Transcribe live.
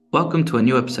Welcome to a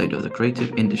new episode of the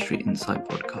Creative Industry Insight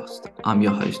podcast. I'm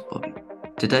your host, Bobby.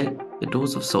 Today, the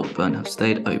doors of Saltburn have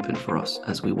stayed open for us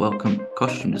as we welcome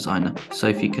costume designer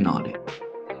Sophie Canale.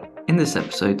 In this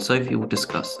episode, Sophie will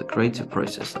discuss the creative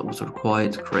process that was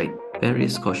required to create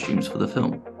various costumes for the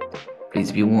film.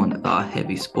 Please be warned that there are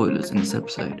heavy spoilers in this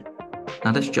episode.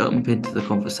 Now let's jump into the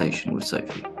conversation with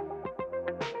Sophie.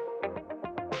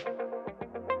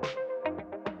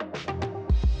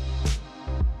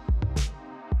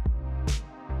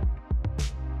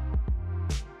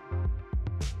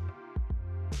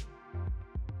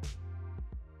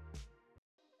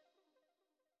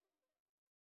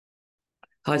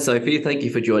 Hi Sophie, thank you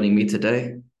for joining me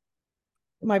today.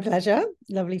 My pleasure.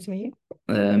 Lovely to meet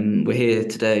you. We're here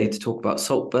today to talk about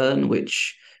Saltburn,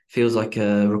 which feels like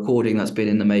a recording that's been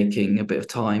in the making a bit of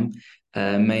time,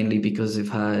 mainly because I've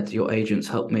had your agents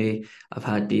help me. I've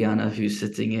had Deanna, who's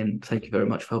sitting in. Thank you very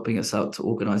much for helping us out to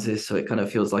organize this. So it kind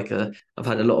of feels like I've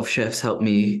had a lot of chefs help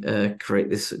me create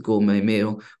this gourmet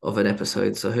meal of an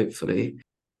episode. So hopefully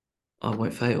I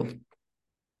won't fail.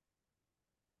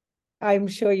 I'm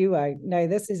sure you won't. No,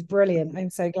 this is brilliant.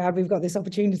 I'm so glad we've got this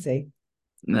opportunity.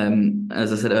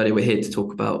 As I said earlier, we're here to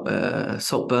talk about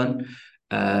Saltburn,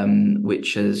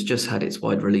 which has just had its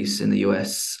wide release in the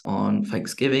US on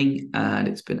Thanksgiving, and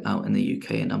it's been out in the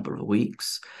UK a number of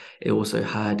weeks. It also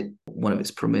had one of its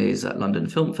premieres at London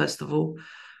Film Festival.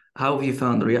 How have you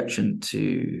found the reaction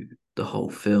to the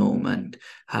whole film and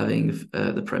having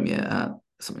the premiere at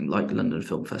something like London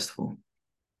Film Festival?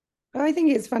 I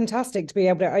think it's fantastic to be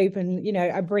able to open,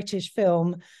 a British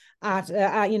film at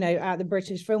the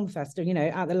British Film Festival,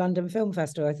 at the London Film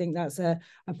Festival. I think that's a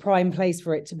prime place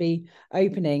for it to be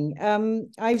opening.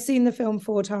 I've seen the film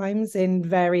 4 times in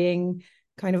varying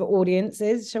kind of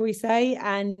audiences, shall we say,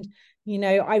 and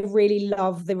I really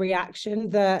love the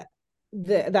reaction that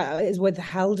is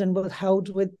withheld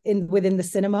within the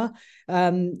cinema.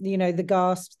 The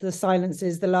gasps, the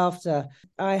silences, the laughter.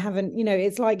 I haven't,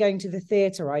 it's like going to the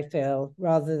theater, I feel,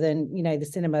 rather than the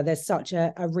cinema. There's such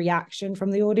a reaction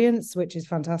from the audience, which is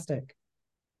fantastic.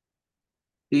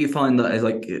 Do you find that as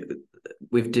like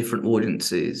with different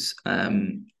audiences,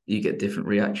 you get different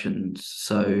reactions?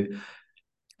 So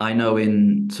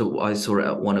so I saw it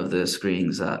at one of the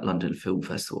screenings at London Film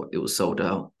Festival. It was sold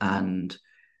out, and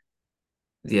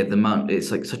yeah, the amount it's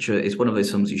like it's one of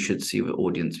those films you should see with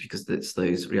audience because it's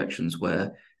those reactions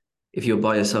where if you're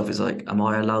by yourself, it's like, am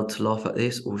I allowed to laugh at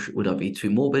this, or would I be too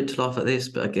morbid to laugh at this?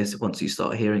 But I guess once you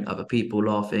start hearing other people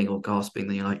laughing or gasping,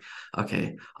 then you're like,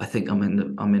 okay, I think I'm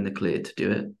in the clear to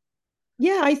do it.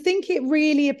 Yeah, I think it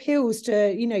really appeals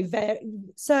to,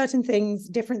 certain things,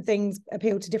 different things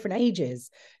appeal to different ages.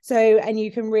 So, and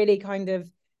you can really kind of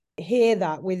hear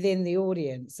that within the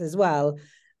audience as well.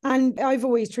 And I've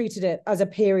always treated it as a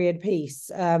period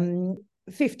piece,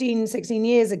 15, 16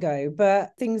 years ago,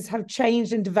 but things have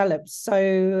changed and developed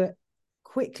so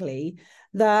quickly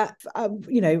that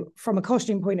from a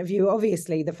costume point of view,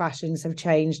 obviously the fashions have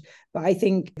changed, but I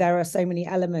think there are so many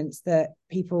elements that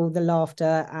the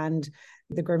laughter and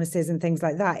the grimaces and things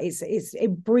like that,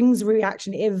 it brings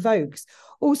reaction, it evokes.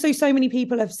 Also, so many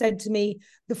people have said to me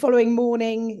the following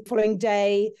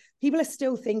day, people are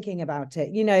still thinking about it.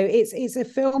 It's a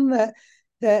film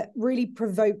that really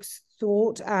provokes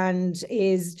thought and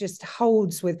is just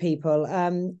holds with people,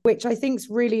 which I think is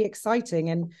really exciting.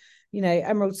 And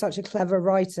Emerald's such a clever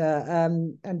writer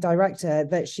and director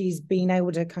that she's been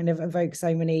able to kind of evoke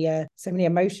so many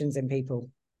emotions in people.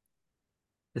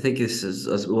 I think this is,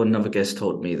 as one other guest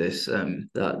told me this,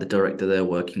 that the director they're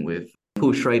working with,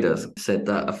 Paul Schrader, said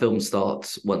that a film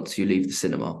starts once you leave the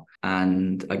cinema.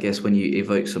 And I guess when you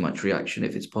evoke so much reaction,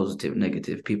 if it's positive,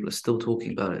 negative, people are still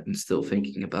talking about it and still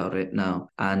thinking about it now.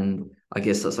 And I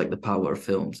guess that's like the power of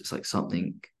films. It's like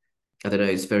something, I don't know,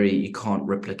 you can't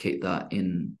replicate that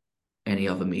in any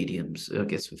other mediums. I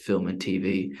guess with film and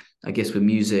TV. I guess with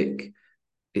music,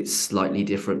 it's slightly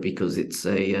different because it's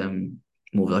a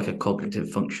more like a cognitive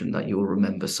function that you'll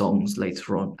remember songs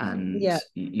later on and Yeah.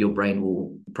 your brain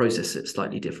will process it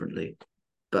slightly differently.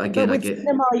 But But again, I with get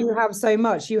cinema, you have so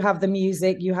much. You have the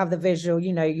music, you have the visual.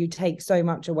 You take so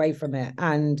much away from it,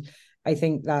 and I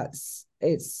think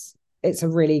it's a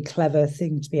really clever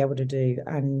thing to be able to do.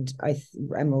 And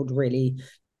Emerald really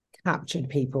captured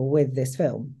people with this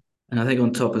film. and I think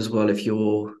on top as well, if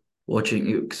you're watching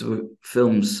it, because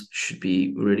films should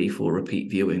be really for repeat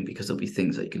viewing because there'll be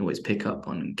things that you can always pick up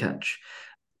on and catch.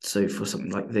 So for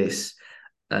something like this,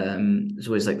 there's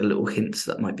always like the little hints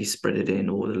that might be spreaded in,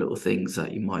 or the little things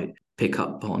that you might pick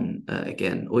up on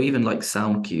again, or even like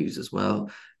sound cues as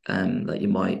well, that you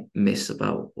might miss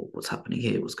about what's happening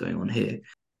here, what's going on here,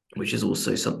 which is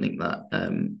also something that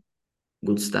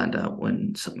will stand out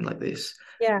when something like this.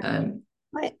 Yeah. Um,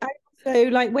 I also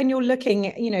like when you're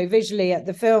looking, visually at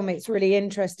the film, it's really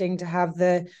interesting to have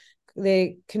the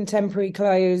contemporary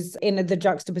clothes in the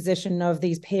juxtaposition of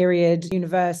these period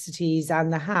universities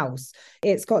and the house.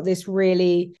 It's got this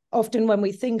really, often when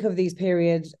we think of these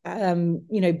period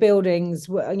buildings,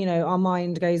 our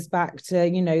mind goes back to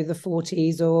the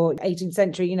 40s or 18th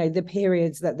century, the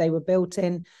periods that they were built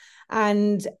in.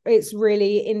 And it's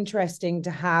really interesting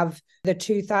to have the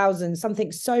 2000s,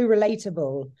 something so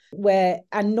relatable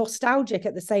and nostalgic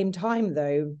at the same time,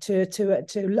 though, to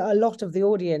a lot of the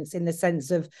audience, in the sense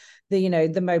of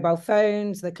the mobile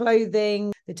phones, the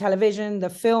clothing, the television, the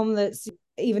film that's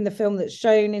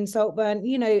shown in Saltburn.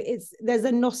 There's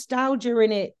a nostalgia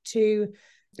in it to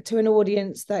an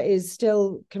audience that is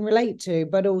still can relate to,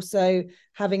 but also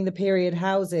having the period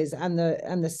houses and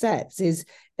the sets is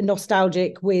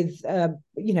nostalgic with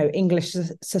English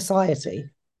society.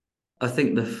 I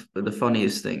think the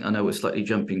funniest thing, I know we're slightly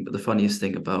jumping, but the funniest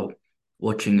thing about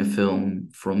watching a film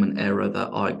from an era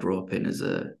that I grew up in as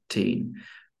a teen,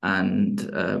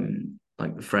 and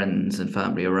like friends and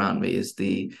family around me, is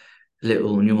the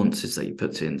little nuances that you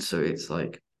put in. So it's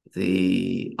like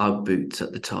the Ugg boots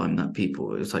at the time that it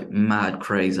was like mad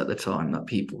craze at the time that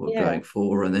people were going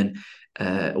for, and then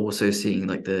also seeing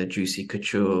like the juicy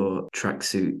couture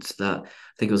tracksuits that I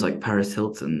think it was like Paris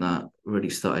Hilton that really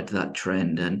started that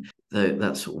trend, and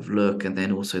that sort of look, and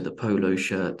then also the polo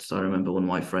shirts. I remember one of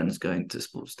my friends going to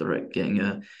Sports Direct getting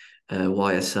a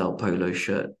YSL polo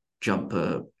shirt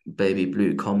jumper baby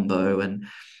blue combo, and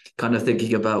kind of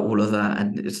thinking about all of that,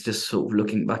 and it's just sort of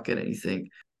looking back at it, you think,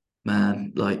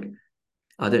 man, like,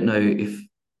 I don't know if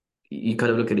you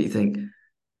kind of look at it, you think,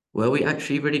 were we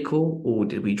actually really cool, or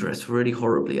did we dress really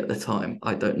horribly at the time?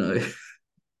 I don't know.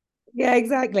 Yeah,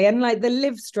 exactly. And like the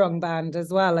Live Strong band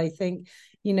as well, I think,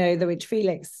 the which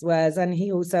Felix wears, and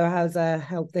he also has a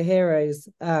Help the Heroes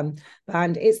band.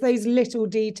 It's those little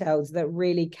details that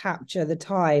really capture the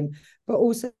time, but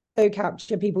also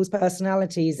capture people's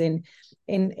personalities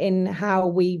in how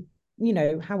we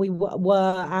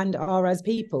were and are as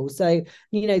people. So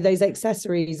those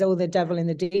accessories, all the devil in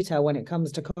the detail when it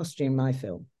comes to costume, I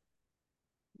feel.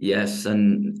 Yes,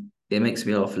 and it makes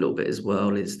me laugh a little bit as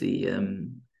well, is the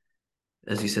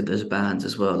as you said, there's bands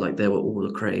as well, like they were all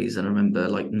the craze. And I remember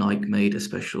like Nike made a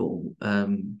special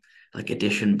like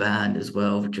edition band as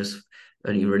well, just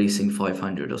only releasing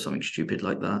 500 or something stupid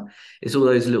like that. It's all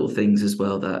those little things as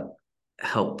well that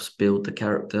helps build the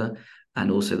character,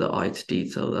 and also the eye to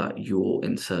detail that you're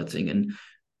inserting, and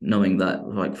knowing that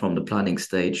like from the planning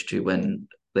stage to when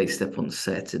they step on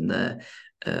set in their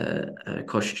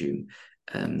costume,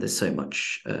 there's so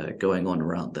much going on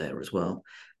around there as well.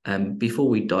 Before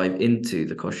we dive into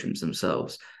the costumes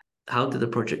themselves, how did the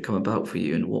project come about for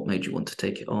you, and what made you want to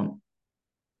take it on?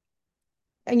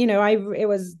 And it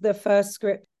was the first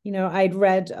script I'd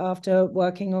read after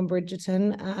working on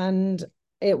Bridgerton, and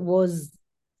it was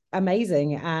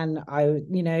amazing. And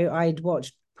I'd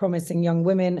watched Promising Young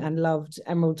Women and loved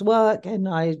Emerald's work, and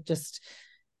I just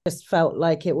felt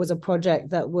like it was a project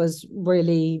that was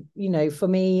really for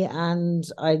me, and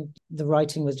the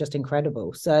writing was just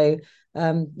incredible. So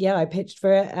I pitched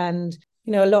for it, and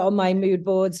a lot of my mood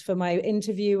boards for my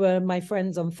interview were my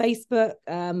friends on Facebook.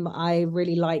 I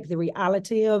really like the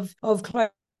reality of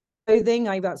clothing.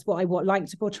 That's what I like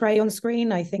to portray on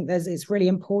screen. I think it's really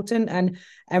important. And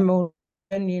Emerald,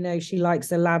 and she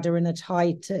likes a ladder and a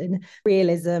tight and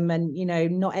realism, and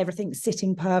not everything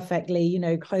sitting perfectly.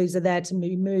 Clothes are there to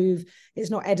move. It's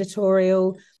not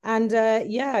editorial. And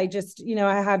I just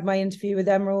I had my interview with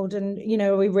Emerald, and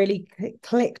we really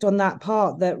clicked on that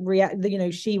part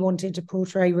that she wanted to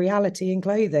portray reality in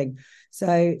clothing.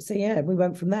 So we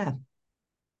went from there.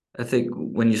 I think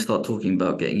when you start talking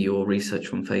about getting your research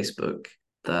from Facebook,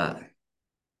 that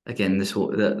again, this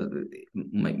will that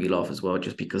make me laugh as well,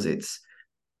 just because it's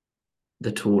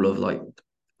the tool of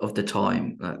of the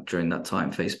time. During that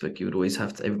time, Facebook, you would always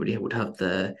have to, everybody would have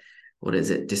their, what is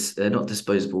it, not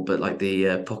disposable, but like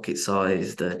the pocket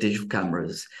sized digital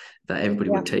cameras that everybody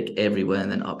would take everywhere,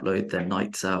 and then upload their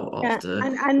nights out after.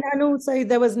 And also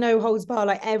there was no holds bar.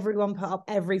 Like everyone put up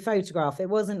every photograph. It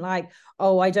wasn't like,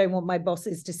 oh, I don't want my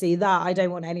bosses to see that, I don't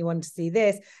want anyone to see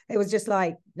this. It was just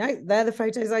like, no, they're the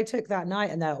photos I took that night,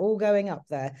 and they're all going up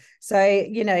there. So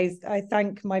I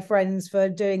thank my friends for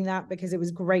doing that, because it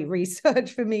was great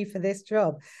research for me for this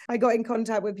job. I got in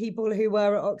contact with people who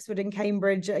were at Oxford and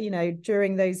Cambridge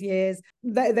during those years.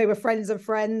 They were friends of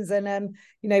friends, and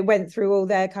went through all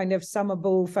their kind of summer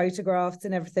ball photographs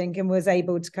and everything, and was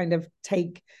able to kind of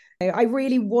take I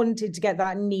really wanted to get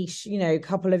that niche,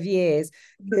 couple of years,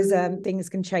 because things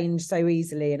can change so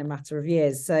easily in a matter of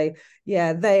years. So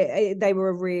yeah, they were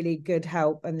a really good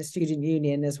help, and the student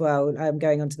union as well.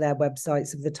 Going onto their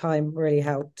websites of the time really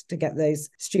helped to get those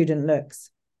student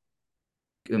looks.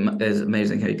 It's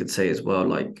amazing how you could say as well,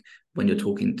 like when you're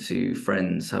talking to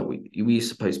friends, how we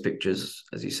used to post pictures,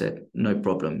 as you said, no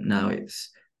problem. Now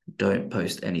it's don't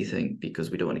post anything because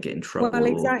we don't want to get in Well, trouble,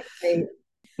 or exactly.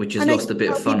 which has And I lost think a bit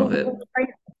of how fun people of it.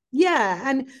 yeah,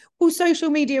 and well, social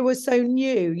media was so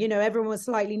new, everyone was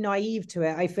slightly naive to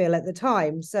it, I feel, at the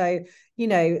time. So,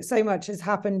 so much has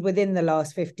happened within the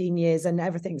last 15 years and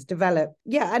everything's developed.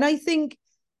 Yeah, and I think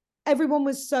everyone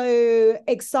was so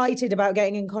excited about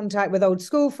getting in contact with old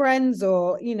school friends,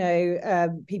 or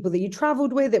people that you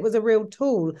traveled with. It was a real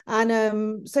tool,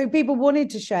 and so people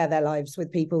wanted to share their lives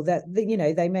with people that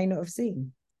they may not have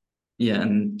seen. Yeah,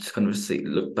 and to kind of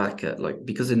look back at, like,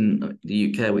 because in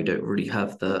the UK we don't really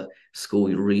have the school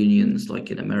reunions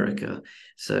like in America.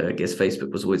 So I guess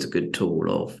Facebook was always a good tool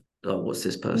of, oh, what's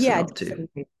this person Yeah, up to?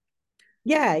 definitely.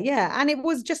 Yeah, and it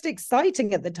was just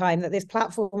exciting at the time that this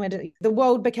platform had, the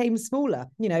world became smaller,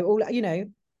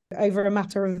 over a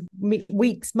matter of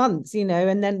weeks, months,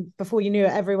 and then before you knew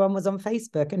it, everyone was on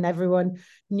Facebook and everyone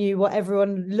knew what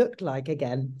everyone looked like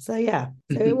again. So yeah,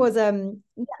 so it was yeah,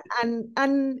 and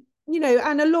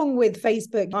and along with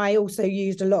Facebook, I also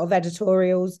used a lot of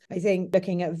editorials. I think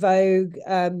looking at Vogue,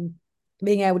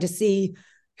 being able to see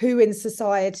who in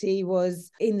society was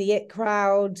in the it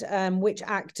crowd, which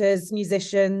actors,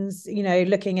 musicians,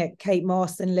 looking at Kate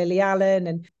Moss and Lily Allen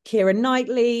and Keira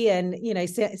Knightley and,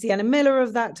 Sienna Miller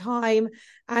of that time.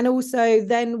 And also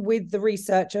then with the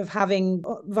research of having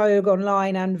Vogue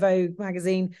online and Vogue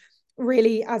magazine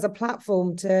really as a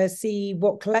platform to see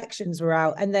what collections were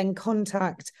out, and then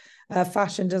contact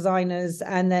fashion designers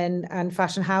and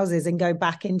fashion houses and go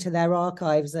back into their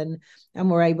archives, and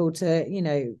we're able to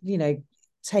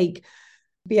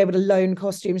be able to loan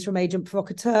costumes from Agent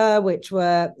Provocateur, which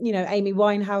were, Amy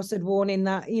Winehouse had worn in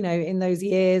that, in those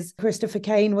years. Christopher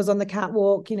Kane was on the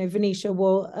catwalk, Venetia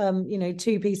wore,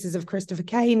 2 pieces of Christopher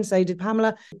Kane, so did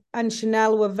Pamela. And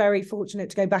Chanel were very fortunate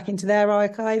to go back into their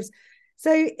archives.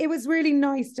 So it was really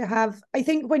nice to have, I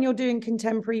think when you're doing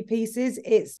contemporary pieces,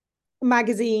 it's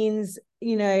magazines,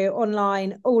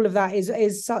 online, all of that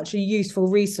is such a useful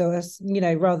resource,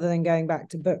 rather than going back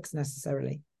to books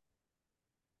necessarily.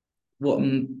 What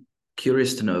I'm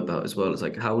curious to know about as well is,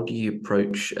 like, how do you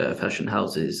approach fashion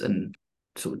houses and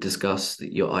sort of discuss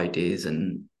your ideas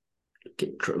and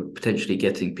potentially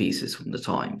getting pieces from the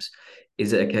times?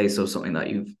 Is it a case of something that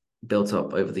you've built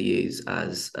up over the years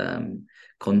as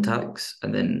contacts,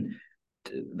 and then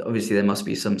obviously there must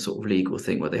be some sort of legal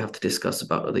thing where they have to discuss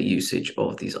about the usage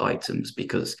of these items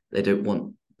because they don't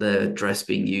want their dress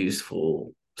being used for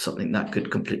something that could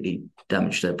completely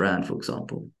damage their brand, for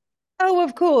example? Oh,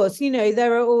 of course.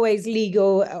 There are always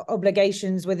legal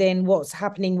obligations within what's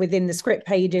happening within the script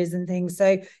pages and things.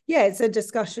 So, yeah, it's a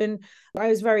discussion. I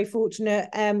was very fortunate.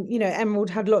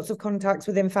 Emerald had lots of contacts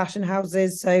within fashion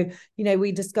houses. So,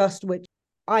 we discussed which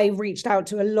I reached out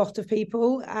to a lot of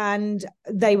people and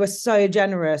they were so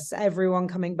generous, everyone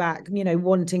coming back,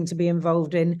 wanting to be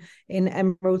involved in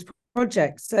Emerald's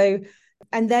project. So,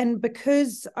 and then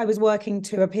because I was working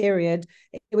to a period,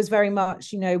 it was very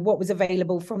much, what was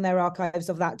available from their archives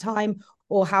of that time,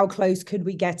 or how close could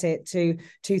we get it to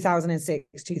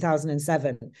 2006,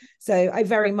 2007. So I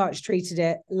very much treated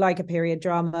it like a period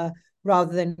drama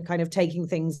rather than kind of taking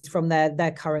things from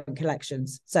their current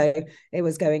collections. So it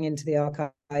was going into the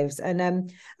archives,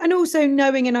 and also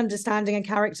knowing and understanding a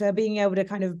character, being able to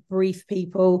kind of brief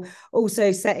people,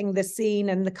 also setting the scene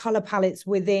and the color palettes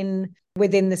within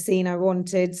the scene I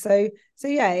wanted. So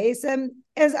yeah, it's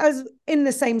as in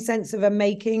the same sense of a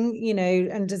making,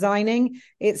 and designing,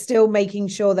 it's still making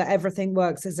sure that everything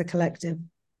works as a collective.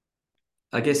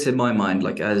 I guess in my mind,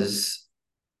 like, as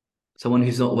someone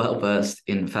who's not well versed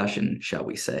in fashion, shall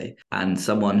we say, and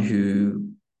someone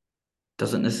who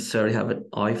doesn't necessarily have an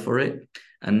eye for it,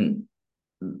 and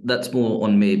that's more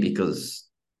on me because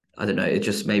I don't know, it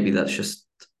just, maybe that's just,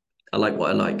 I like what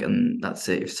I like and that's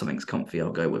it. If something's comfy,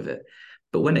 I'll go with it.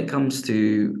 But when it comes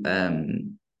to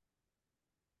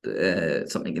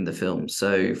something in the film,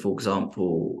 so for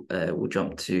example, we'll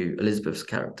jump to Elizabeth's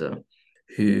character,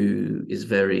 who is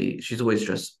she's always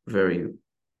dressed very,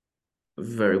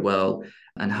 very well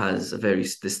and has a very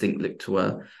distinct look to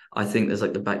her. I think there's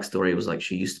like the backstory was like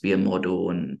she used to be a model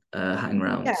and hang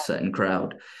around Yeah. certain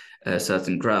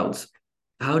crowds.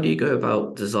 How do you go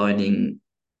about designing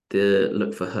the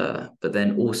look for her? But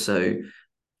then also,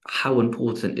 how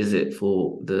important is it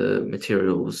for the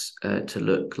materials to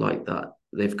look like that?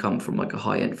 they've come from like a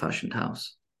high-end fashion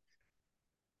house.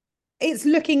 It's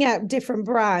looking at different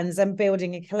brands and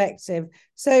building a collective.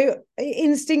 So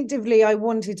instinctively, I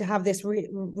wanted to have this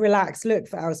relaxed look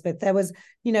for Elspeth. There was,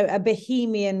 a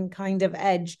bohemian kind of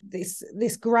edge,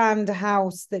 this grand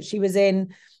house that she was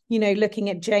in,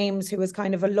 looking at James, who was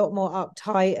kind of a lot more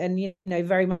uptight and,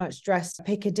 very much dressed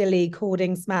Piccadilly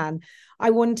courtings man.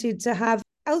 I wanted to have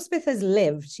Elspeth has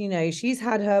lived, she's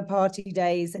had her party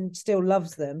days and still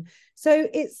loves them. So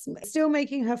it's still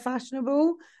making her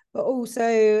fashionable, but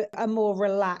also a more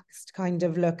relaxed kind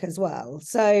of look as well.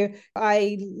 So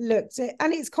I looked at,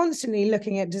 and it's constantly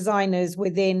looking at designers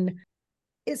within,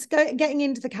 it's getting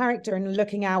into the character and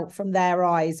looking out from their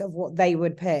eyes of what they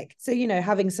would pick. So,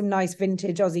 having some nice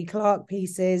vintage Aussie Clark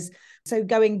pieces. So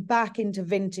going back into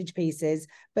vintage pieces,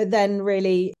 but then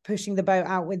really pushing the boat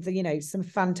out with some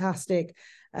fantastic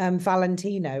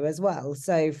Valentino as well.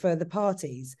 So for the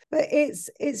parties, but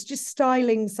it's just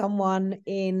styling someone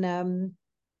in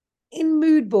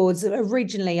mood boards.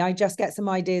 Originally, I just get some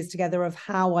ideas together of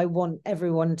how I want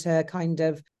everyone to kind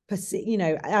of,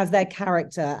 as their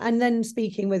character. And then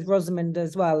speaking with Rosamund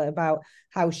as well about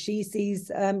how she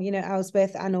sees,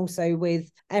 Elspeth, and also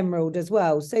with Emerald as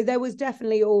well. So there was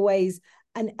definitely always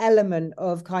an element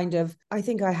of kind of, I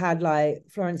think I had like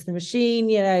Florence the Machine,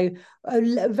 a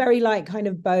very like kind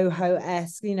of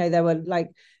boho-esque, there were like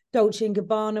Dolce and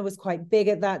Gabbana was quite big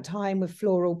at that time with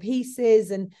floral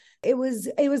pieces, and it was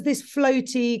this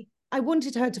floaty. I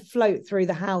wanted her to float through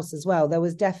the house as well. There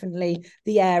was definitely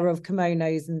the air of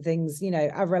kimonos and things,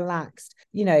 a relaxed,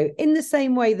 in the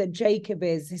same way that Jacob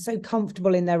is so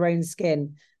comfortable in their own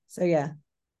skin. So yeah.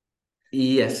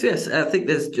 Yes, yes. I think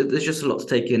there's just a lot to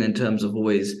take in terms of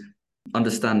always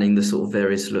understanding the sort of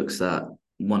various looks that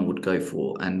one would go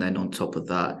for, and then on top of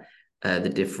that, the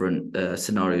different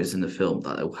scenarios in the film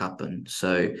that will happen.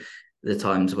 So the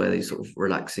times where they're sort of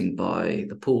relaxing by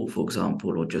the pool, for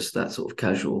example, or just that sort of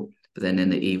casual. But then in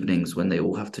the evenings when they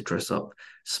all have to dress up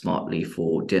smartly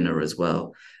for dinner as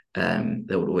well,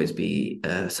 there would always be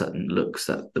certain looks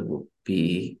that would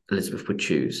be Elizabeth would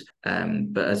choose.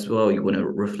 But as well, you want to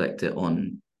reflect it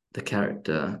on the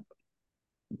character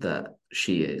that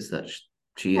she is, that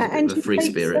she is a bit And of a free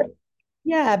spirit.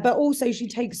 yeah, but also she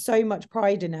takes so much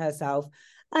pride in herself.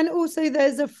 And also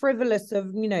there's a frivolous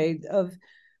of,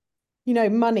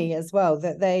 money as well,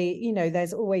 that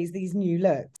there's always these new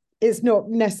looks. It's not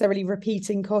necessarily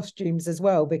repeating costumes as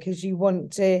well, because you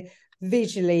want to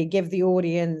visually give the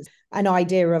audience an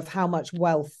idea of how much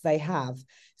wealth they have.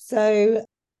 So,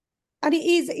 and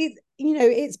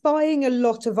it's buying a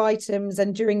lot of items,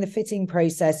 and during the fitting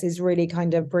process is really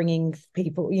kind of bringing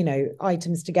people,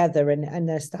 items together and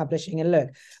establishing a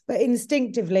look. But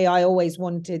instinctively, I always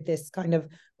wanted this kind of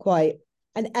quite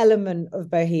an element of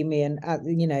bohemian at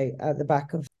the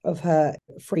back of her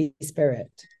free spirit.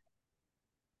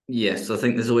 Yes, I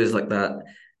think there's always like that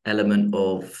element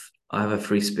of I have a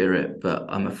free spirit, but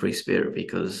I'm a free spirit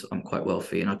because I'm quite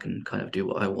wealthy and I can kind of do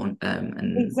what I want,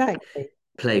 and Exactly.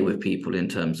 play with people in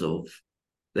terms of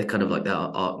they're kind of like that.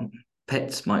 Our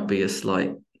pets might be a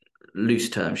slight loose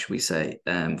term, should we say,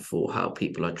 for how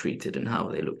people are treated and how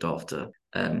they looked after.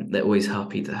 They're always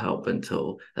happy to help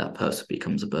until that person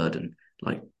becomes a burden,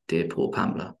 like dear poor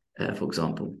Pamela, for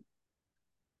example.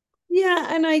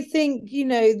 Yeah, and I think,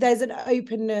 there's an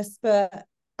openness, but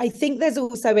I think there's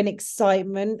also an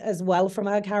excitement as well from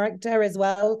her character as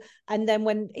well. And then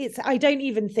when I don't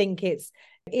even think it's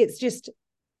just,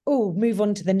 oh, move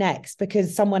on to the next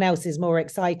because someone else is more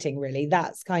exciting, really.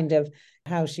 That's kind of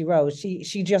how she rolls.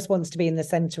 She just wants to be in the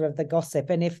center of the gossip.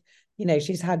 And if,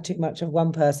 she's had too much of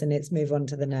one person, it's move on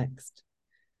to the next.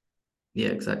 Yeah,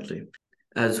 exactly.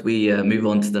 As we move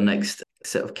on to the next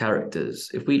set of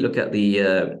characters, if we look at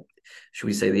the should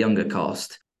we say the younger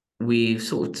cast, we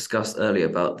sort of discussed earlier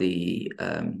about the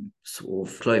sort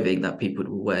of clothing that people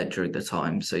would wear during the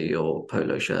time. So your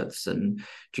polo shirts and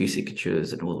juicy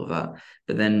coutures and all of that.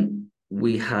 But then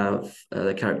we have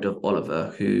the character of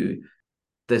Oliver, who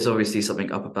there's obviously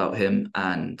something up about him,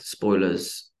 and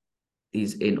spoilers,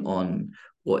 he's in on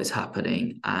what is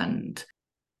happening and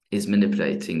is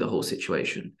manipulating the whole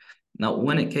situation. Now,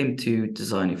 when it came to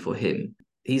designing for him,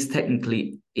 he's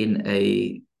technically in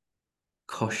a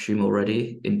costume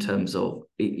already in terms of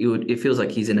it feels like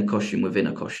he's in a costume within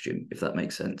a costume, if that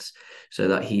makes sense. So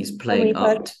that he's playing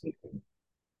up.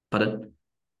 Pardon?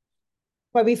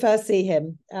 When we first see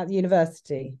him at the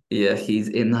university. Yeah, he's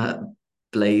in that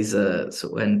blazer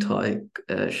sort of end tie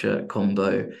shirt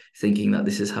combo, thinking that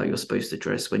this is how you're supposed to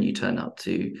dress when you turn up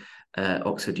to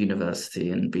Oxford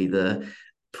University and be the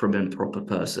prim and proper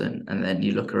person. And then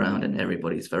you look around and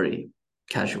everybody's very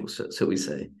casual, so we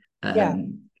say. Yeah.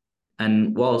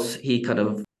 And whilst he kind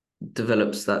of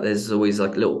develops that, there's always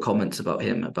like little comments about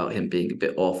him being a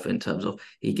bit off in terms of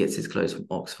he gets his clothes from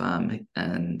Oxfam,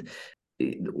 and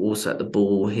also at the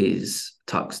ball his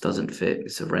tux doesn't fit.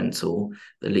 It's a rental.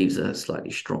 The leaves are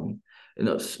slightly strong.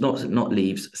 Not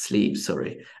leaves, sleeves,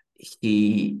 sorry.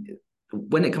 He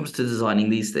When it comes to designing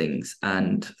these things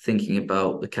and thinking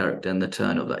about the character and the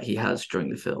turn of that he has during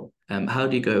the film, how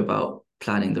do you go about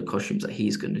planning the costumes that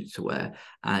he's going to wear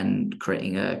and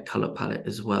creating a color palette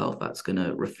as well that's going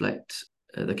to reflect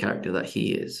the character that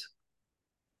he is?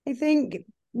 I think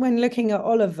when looking at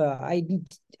Oliver,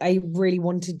 I really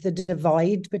wanted the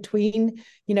divide between,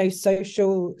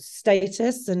 social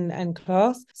status and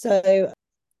class. So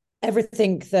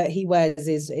everything that he wears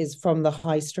is from the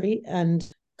high street and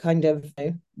kind of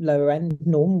lower end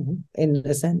normal in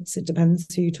a sense. It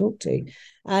depends who you talk to.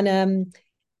 And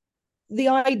the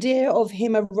idea of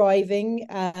him arriving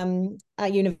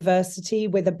at university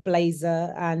with a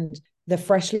blazer and the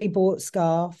freshly bought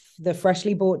scarf, the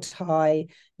freshly bought tie,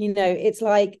 it's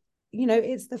like,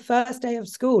 it's the first day of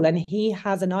school and he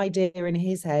has an idea in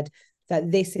his head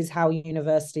that this is how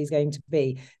university is going to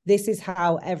be. This is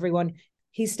how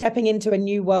he's stepping into a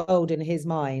new world in his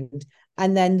mind.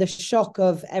 And then the shock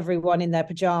of everyone in their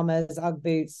pajamas, Ugg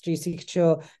boots, juicy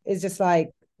couture is just like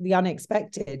the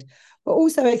unexpected. But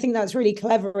also, I think that's really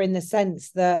clever in the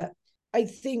sense that I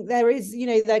think there is,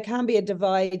 there can be a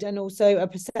divide and also a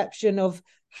perception of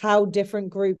how different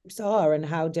groups are and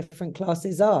how different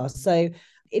classes are. So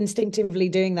instinctively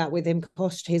doing that with him,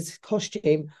 his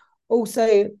costume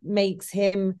also makes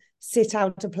him sit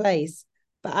out of place.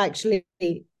 But actually,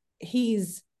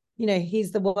 he's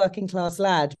he's the working class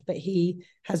lad, but he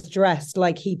has dressed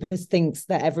like he thinks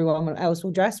that everyone else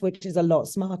will dress, which is a lot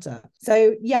smarter.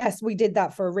 So yes, we did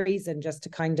that for a reason, just to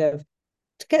kind of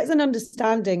to get an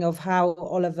understanding of how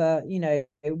Oliver,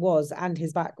 was and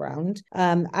his background,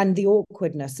 and the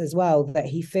awkwardness as well that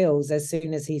he feels as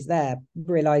soon as he's there,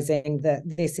 realizing that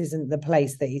this isn't the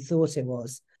place that he thought it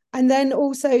was. And then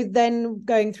also then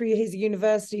going through his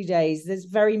university days, there's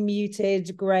very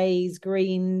muted grays,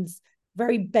 greens,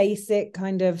 very basic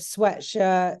kind of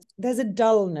sweatshirt. There's a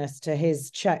dullness to his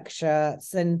check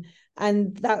shirts, and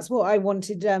that's what I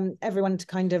wanted everyone to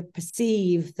kind of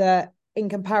perceive, that in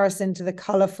comparison to the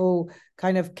colourful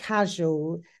kind of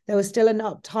casual, there was still an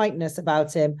uptightness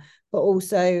about him, but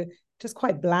also just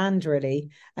quite bland,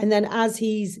 really. And then as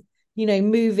he's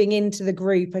moving into the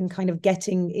group and kind of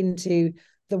getting into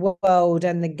the world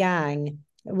and the gang,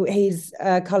 his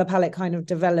color palette kind of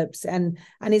develops and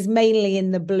is mainly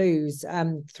in the blues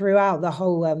throughout the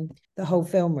whole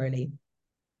film, really.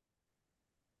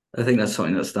 I think that's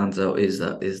something that stands out is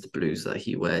the blues that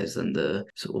he wears and the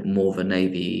sort of more of a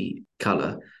navy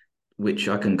color, which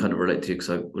I can kind of relate to because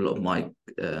a lot of my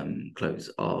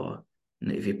clothes are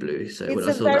navy blue. So It's when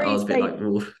I a saw that, I very was a bit safe like,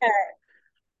 "Ooh."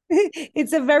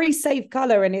 it's a very safe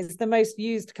color and it's the most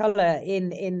used color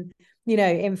in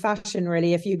fashion,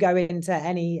 really. If you go into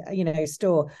any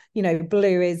store,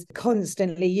 blue is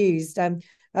constantly used.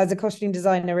 As a costume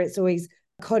designer, it's always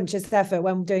conscious effort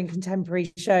when doing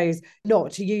contemporary shows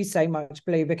not to use so much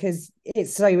blue because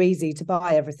it's so easy to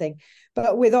buy everything.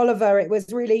 But with Oliver, it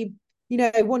was really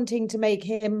wanting to make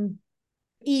him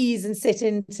ease and sit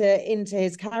into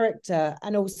his character,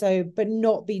 and also but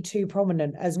not be too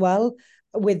prominent as well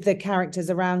with the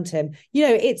characters around him.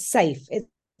 It's safe,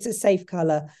 it's a safe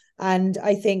color, and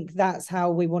I think that's how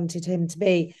we wanted him to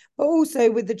be. But also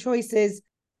with the choices,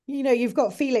 you've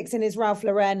got Felix in his Ralph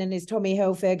Lauren and his Tommy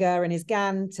Hilfiger and his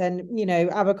Gant and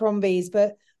Abercrombie's,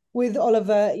 but with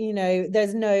Oliver,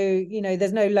 there's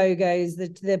no logos.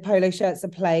 The polo shirts are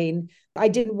plain. I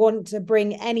didn't want to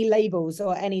bring any labels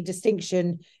or any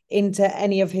distinction into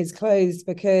any of his clothes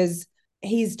because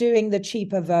he's doing the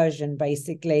cheaper version,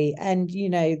 basically. And,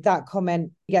 that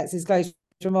comment gets his clothes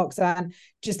from Oxfam,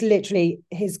 just literally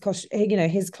his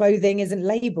clothing isn't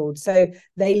labeled, so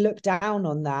they look down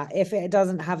on that. If it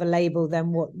doesn't have a label,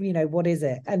 then what is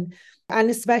it? And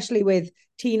especially with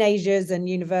teenagers and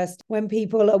university, when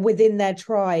people are within their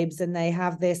tribes and they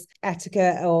have this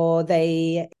etiquette, or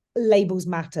labels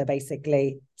matter,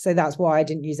 basically. So that's why I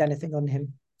didn't use anything on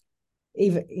him,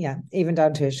 even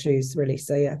down to his shoes, really.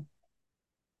 So yeah.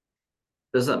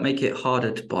 Does that make it harder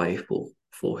to buy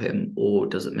for him, or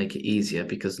does it make it easier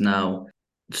because now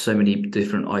so many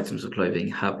different items of clothing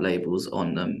have labels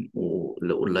on them or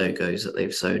little logos that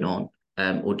they've sewn on?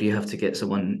 Or do you have to get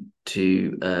someone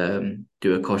to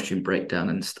do a costume breakdown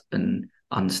and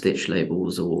unstitch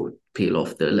labels or peel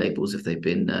off the labels if they've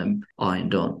been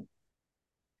ironed on?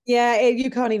 Yeah, you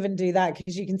can't even do that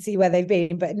because you can see where they've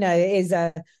been. But no, it is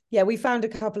yeah, we found a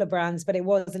couple of brands, but it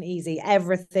wasn't easy.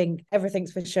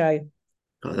 Everything's for show.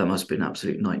 Oh, that must be an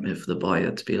absolute nightmare for the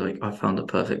buyer to be like, I found the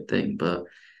perfect thing, but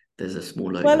there's a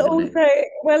small Well, logo on it. also,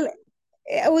 well,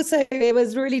 also it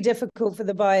was really difficult for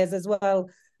the buyers as well.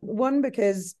 One,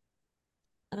 because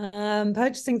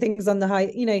purchasing things on the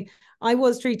high, I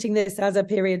was treating this as a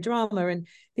period drama, and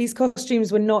these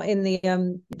costumes were not in the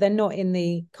they're not in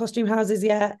the costume houses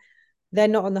yet. They're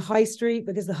not on the high street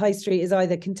because the high street is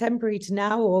either contemporary to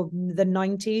now or the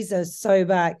 90s are so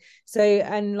back. So,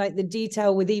 and like the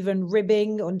detail with even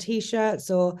ribbing on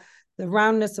t-shirts or the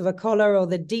roundness of a collar or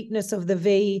the deepness of the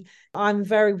V. I'm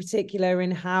very particular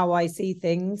in how I see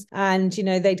things. And,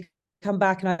 they'd come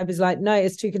back and I was like, no,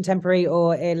 it's too contemporary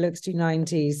or it looks too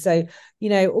 90s. So,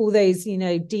 all those,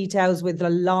 details with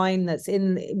the line that's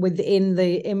within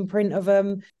the imprint of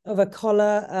a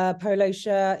collar, polo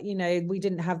shirt, we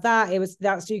didn't have that.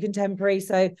 That's too contemporary.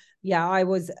 So yeah, I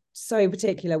was so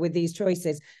particular with these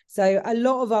choices. So a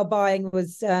lot of our buying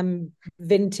was Vinted,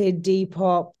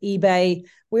 Depop, eBay.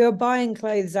 We were buying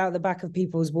clothes out the back of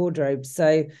people's wardrobes.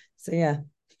 So yeah,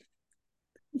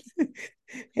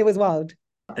 it was wild.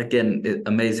 Again,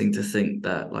 amazing to think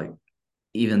that like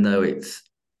even though it's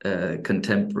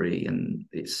contemporary and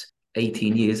it's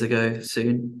 18 years ago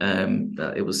soon,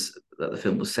 that the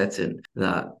film was set in,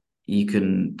 you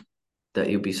can that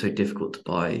it would be so difficult to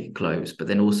buy clothes. But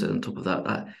then also on top of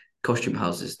that, costume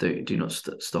houses do not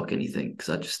stock anything, because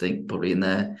I just think probably in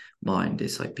their mind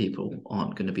it's like people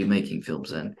aren't going to be making films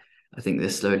then. I think they're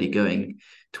slowly going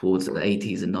towards the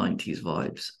 80s and 90s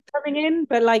vibes. Coming in,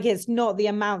 but like it's not the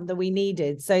amount that we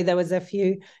needed. So there was a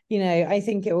few, I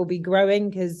think it will be growing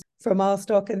because from our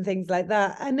stock and things like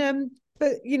that. And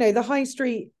but the high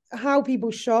street, how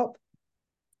people shop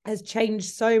has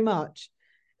changed so much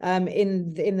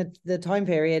in the time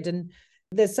period. And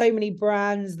there's so many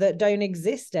brands that don't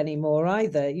exist anymore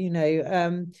either,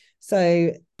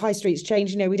 so high streets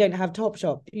change. We don't have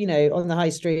Topshop, on the high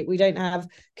street. We don't have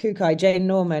Kukai, Jane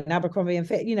Norman, Abercrombie and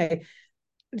Fit,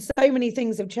 so many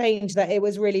things have changed that it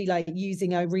was really like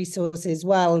using our resources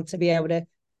well to be able to,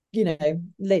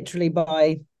 literally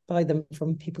buy them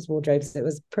from people's wardrobes. It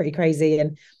was pretty crazy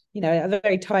and, a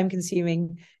very time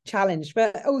consuming challenge,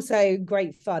 but also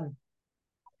great fun.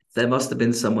 There must have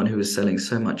been someone who was selling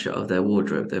so much out of their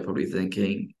wardrobe. They're probably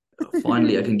thinking,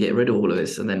 finally, I can get rid of all of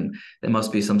this. And then there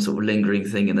must be some sort of lingering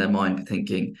thing in their mind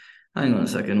thinking, hang on a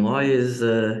second, why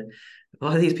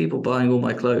are these people buying all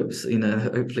my clothes?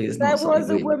 Hopefully it's not There something was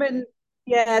a we. woman,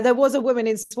 yeah, there was a woman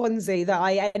in Swansea that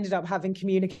I ended up having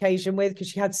communication with because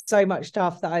she had so much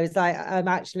stuff that I was like, I'm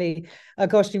actually a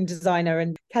costume designer,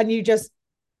 and can you just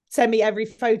send me every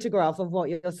photograph of what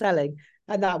you're selling?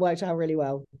 And that worked out really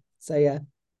well. So yeah.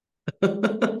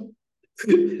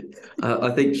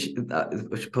 I think she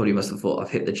probably must have thought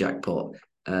I've hit the jackpot.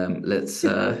 Let's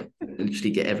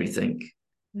literally get everything.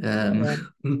 Um, Yeah.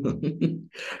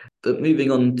 but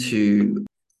moving on to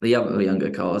the other younger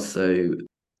cast, so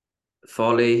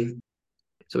Farley.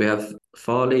 So we have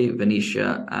Farley,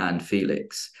 Venetia, and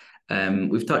Felix.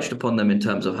 We've touched upon them in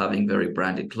terms of having very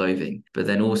branded clothing, but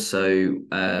then also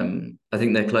I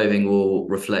think their clothing will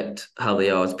reflect how they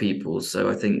are as people. So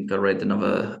I think I read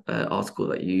another article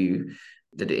that you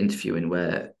did an interview in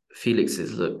where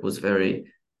Felix's look was very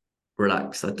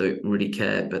relaxed. I don't really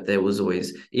care, but there was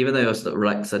always, even though I was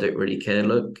relaxed, I don't really care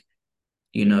look.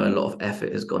 A lot of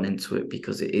effort has gone into it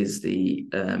because it is the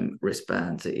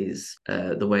wristbands, it is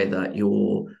the way that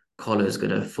your collar is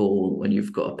going to fall when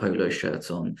you've got a polo shirt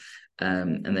on.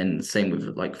 And then the same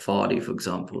with like Farley, for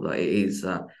example, that it is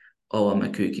that, oh, I'm a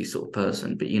kooky sort of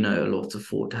person, but a lot of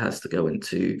thought has to go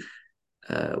into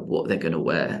what they're going to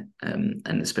wear, and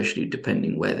especially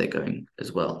depending where they're going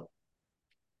as well.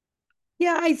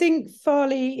 Yeah, I think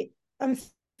Farley and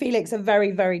Felix are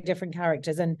very, very different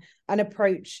characters and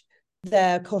approach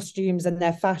their costumes and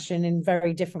their fashion in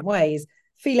very different ways.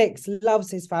 Felix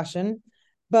loves his fashion,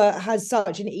 but has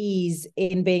such an ease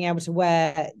in being able to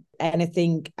wear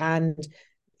anything and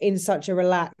in such a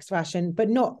relaxed fashion, but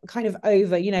not kind of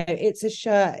over, it's a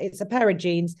shirt, it's a pair of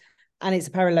jeans, and it's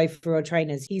a pair of loafer or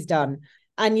trainers. He's done.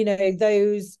 And,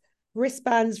 those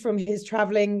wristbands from his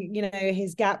traveling,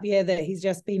 his gap year that he's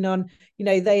just been on,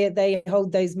 they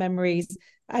hold those memories.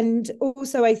 And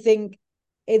also, I think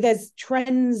there's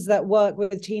trends that work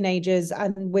with teenagers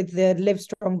and with the Live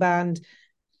Strong band,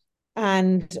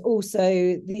 and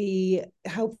also the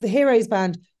Help the Heroes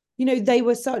band. They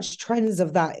were such trends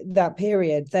of that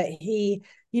period that he,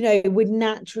 would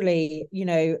naturally,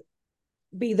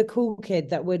 be the cool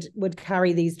kid that would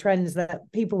carry these trends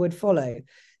that people would follow.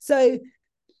 So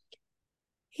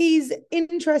He's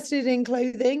interested in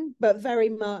clothing, but very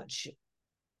much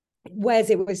wears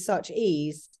it with such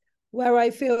ease. Where I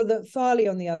feel that Farley,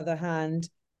 on the other hand,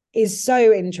 is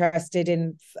so interested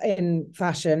in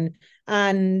fashion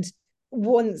and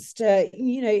wants to,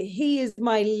 he is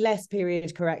my less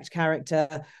period correct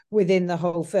character within the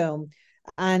whole film.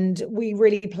 And we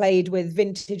really played with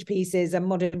vintage pieces and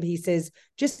modern pieces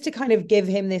just to kind of give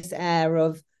him this air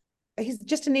of, he's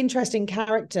just an interesting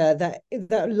character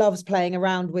that loves playing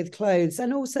around with clothes.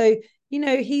 And also,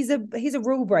 he's a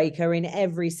rule breaker in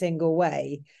every single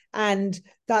way, and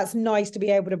that's nice to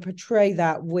be able to portray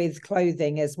that with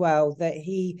clothing as well, that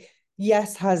he,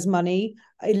 yes, has money,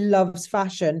 he loves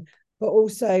fashion, but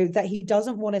also that he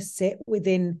doesn't want to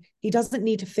he doesn't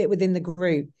need to fit within the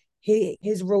group.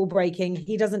 His rule breaking,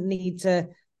 he doesn't need to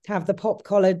have the pop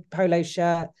collared polo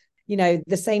shirt,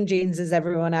 the same jeans as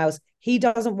everyone else. He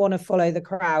doesn't want to follow the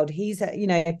crowd. He's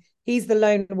the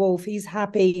lone wolf. He's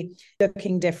happy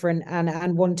looking different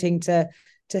and wanting to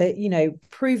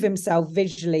prove himself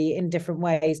visually in different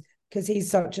ways, because he's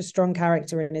such a strong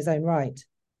character in his own right.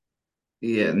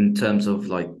 Yeah, in terms of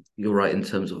like, you're right, in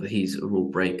terms of he's a rule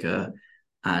breaker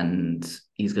and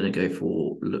he's going to go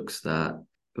for looks that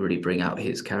really bring out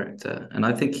his character. And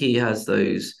I think he has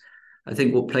those. I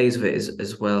think what plays with it is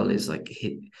as well is like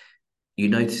you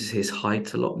notice his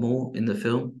height a lot more in the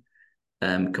film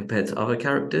compared to other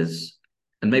characters.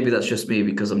 And maybe that's just me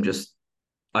because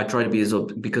I try to be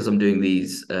because I'm doing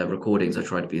these recordings, I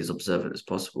try to be as observant as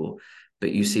possible.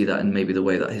 But you see that in maybe the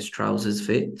way that his trousers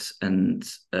fit and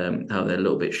how they're a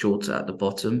little bit shorter at the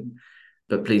bottom.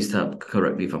 But please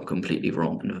correct me if I'm completely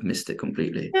wrong and I've missed it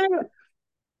completely.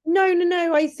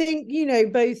 No. I think,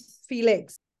 both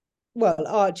Felix, well,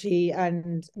 Archie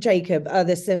and Jacob are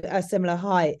a similar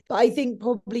height. But I think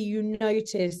probably you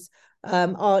notice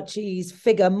Archie's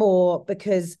figure more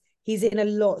because he's in a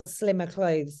lot slimmer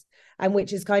clothes, and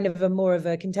which is kind of a more of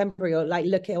a contemporary or like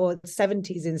look at or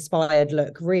 70s inspired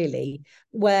look, really,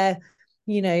 where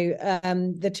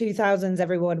the 2000s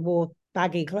everyone wore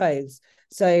baggy clothes.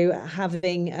 So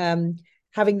having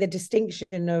the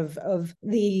distinction of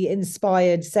the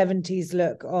inspired 70s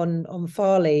look on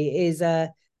Farley is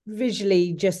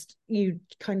visually, just you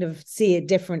kind of see it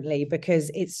differently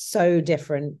because it's so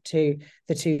different to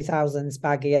the 2000s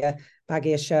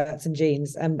baggier shirts and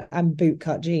jeans and boot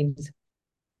cut jeans.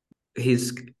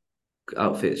 His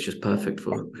outfit is just perfect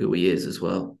for who he is as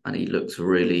well. And he looks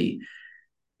really,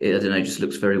 I don't know, just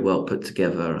looks very well put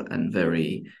together and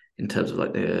very, in terms of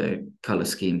like the color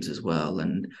schemes as well.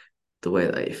 And the way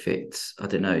that it fits, I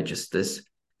don't know, just there's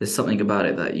something about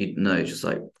it that just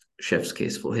like chef's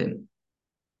kiss for him.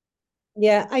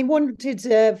 Yeah, I wanted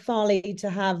Farley to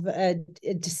have a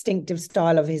distinctive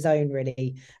style of his own,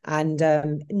 really,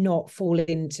 and not fall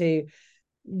into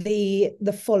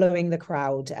the following the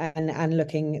crowd and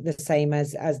looking the same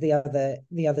as the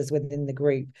others within the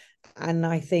group. And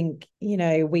I think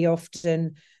we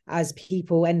often as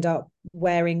people end up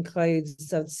wearing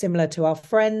clothes similar to our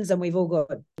friends, and we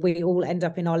all end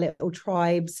up in our little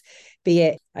tribes, be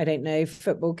it, I don't know,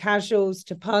 football casuals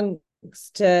to punks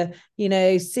to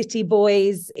city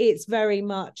boys. It's very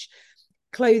much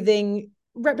clothing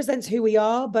represents who we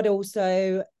are, but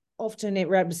also often it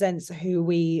represents who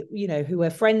we're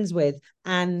friends with.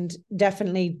 And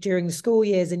definitely during the school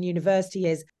years and university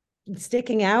years,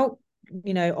 sticking out,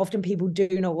 often people do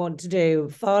not want to do.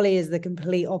 Farley is the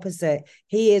complete opposite.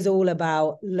 He is all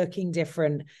about looking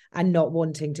different and not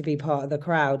wanting to be part of the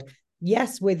crowd.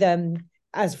 Yes, with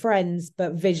as friends,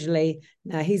 but visually,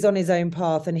 no, he's on his own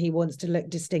path and he wants to look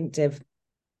distinctive.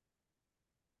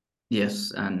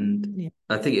 Yes, and Yeah.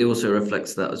 I think it also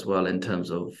reflects that as well in terms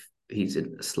of he's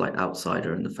a slight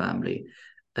outsider in the family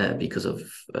because of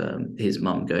his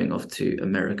mum going off to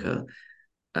America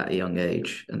at a young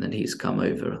age, and then he's come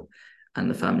over, and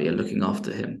the family are looking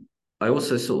after him. I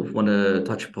also sort of want to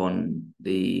touch upon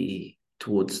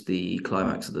towards the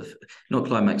climax of not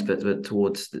climax, but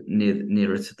towards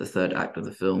nearer to the third act of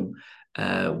the film,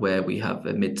 where we have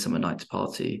a Midsummer Night's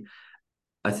Party.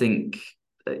 I think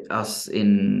us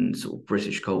in sort of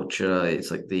British culture,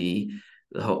 it's like the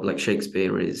whole, like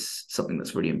Shakespeare is something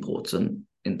that's really important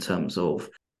in terms of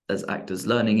as actors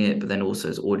learning it, but then also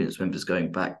as audience members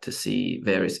going back to see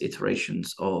various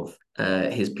iterations of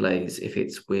his plays, if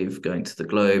it's with going to the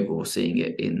Globe or seeing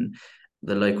it in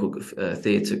the local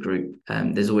theatre group.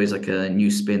 There's always like a new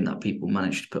spin that people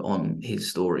manage to put on his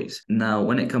stories. Now,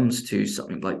 when it comes to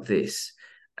something like this,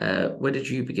 where did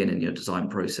you begin in your design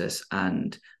process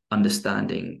and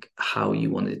understanding how you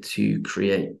wanted to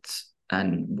create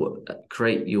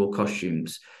create your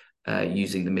costumes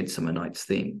using the Midsummer Night's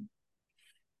theme?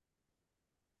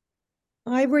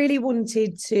 I really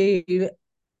wanted to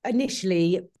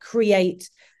initially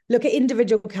look at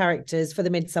individual characters for the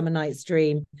Midsummer Night's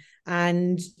Dream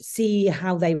and see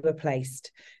how they were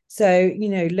placed. So,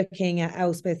 looking at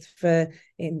Elspeth, for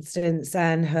instance,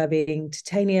 and her being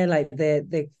Titania, like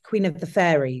the Queen of the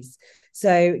Fairies.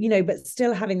 So, but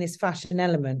still having this fashion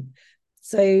element.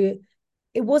 So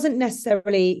it wasn't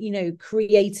necessarily,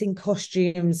 creating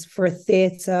costumes for a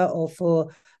theatre or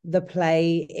for the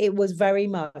play. It was very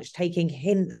much taking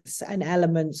hints and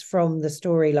elements from the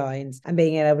storylines and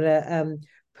being able to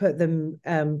put them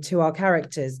to our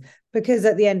characters. Because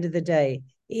at the end of the day,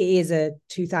 it is a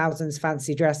 2000s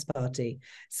fancy dress party.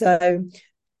 So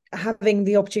having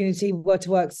the opportunity to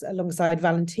work alongside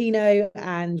Valentino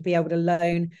and be able to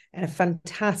loan in a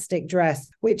fantastic dress,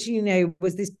 which,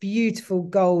 was this beautiful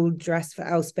gold dress for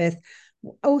Elspeth,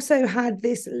 also had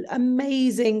this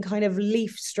amazing kind of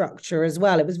leaf structure as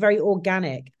well. It was very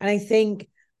organic. And I think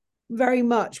very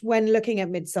much when looking at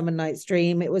Midsummer Night's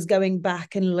Dream, it was going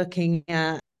back and looking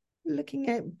at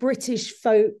British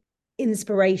folk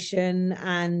inspiration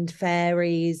and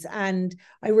fairies, and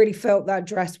I really felt that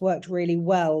dress worked really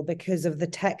well because of the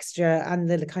texture and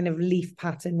the kind of leaf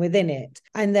pattern within it,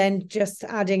 and then just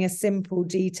adding a simple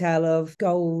detail of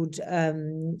gold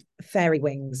fairy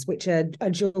wings, which are a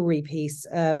jewelry piece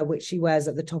which she wears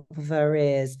at the top of her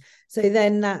ears. So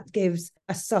then that gives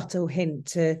a subtle hint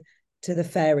to the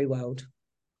fairy world.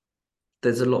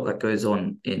 There's a lot that goes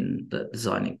on in the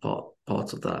designing part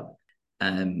of that.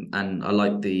 And I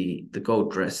like the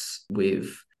gold dress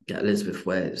Elizabeth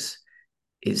wears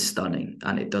is stunning,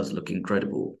 and it does look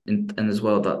incredible. And as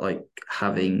well, that like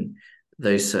having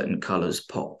those certain colours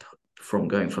pop from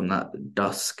going from that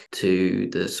dusk to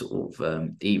the sort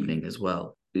of evening as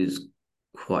well is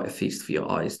quite a feast for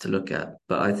your eyes to look at.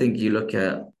 But I think you look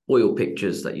at oil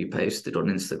pictures that you posted on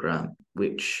Instagram,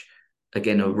 which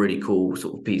again are really cool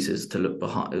sort of pieces to look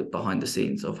behind the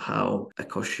scenes of how a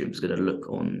costume is going to look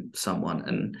on someone.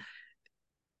 And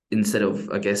instead of,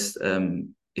 I guess,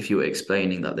 if you were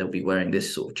explaining that they'll be wearing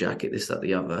this sort of jacket, this, that,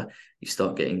 the other, you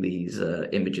start getting these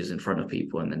images in front of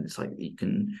people, and then it's like you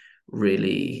can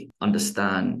really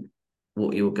understand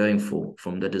what you're going for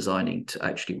from the designing to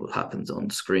actually what happens on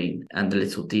screen and the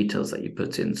little details that you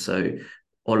put in. So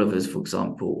Oliver's, for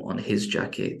example, on his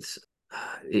jacket,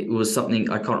 it was something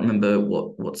I can't remember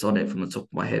what's on it from the top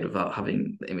of my head without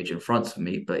having the image in front of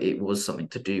me, but it was something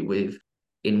to do with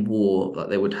in war that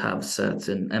they would have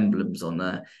certain emblems on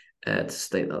there to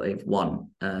state that they've won.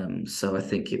 So I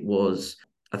think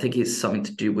it's something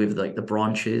to do with like the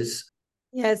branches.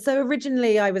 Yeah, so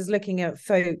originally I was looking at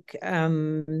folk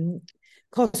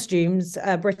costumes,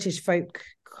 British folk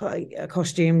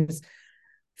costumes,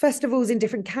 festivals in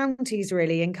different counties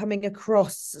really, and coming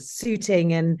across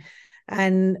suiting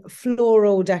and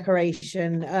floral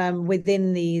decoration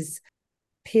within these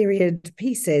period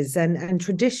pieces and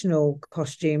traditional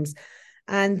costumes,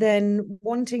 and then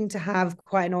wanting to have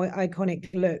quite an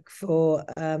iconic look for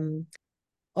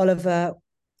Oliver.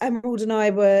 Emerald and I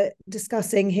were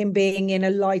discussing him being in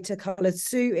a lighter coloured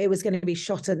suit. It was going to be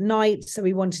shot at night, so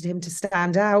we wanted him to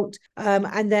stand out.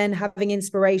 And then having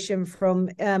inspiration from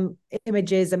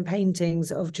images and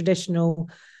paintings of traditional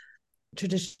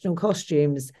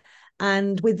costumes.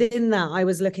 And within that, I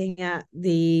was looking at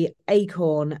the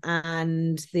acorn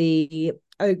and the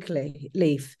oak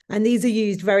leaf. And these are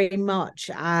used very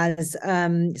much as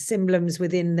symbols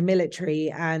within the military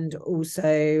and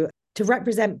also to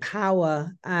represent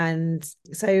power. And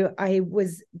so I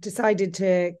decided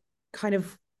to kind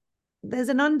of, there's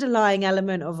an underlying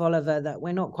element of Oliver that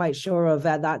we're not quite sure of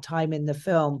at that time in the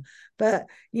film, but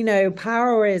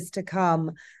power is to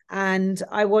come. And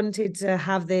I wanted to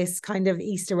have this kind of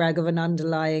Easter egg of an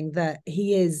underlying that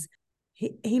he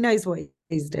knows what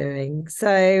he's doing.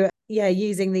 So yeah,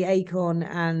 using the acorn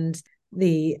and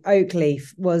the oak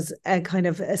leaf was a kind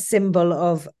of a symbol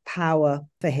of power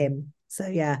for him. So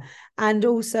yeah, and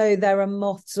also there are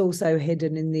moths also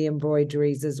hidden in the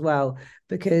embroideries as well,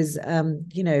 because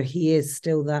he is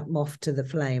still that moth to the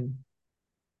flame.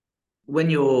 When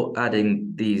you're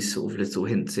adding these sort of little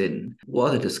hints in, what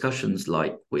are the discussions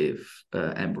like with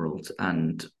Emerald,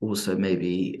 and also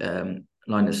maybe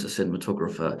Linus, the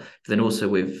cinematographer, then also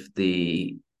with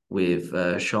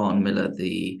Sean Miller,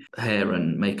 the hair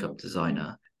and makeup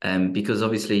designer? Because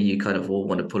obviously you kind of all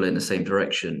want to pull in the same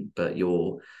direction, but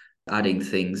you're adding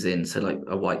things in. So like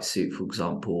a white suit, for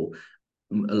example,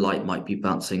 a light might be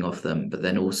bouncing off them, but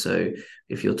then also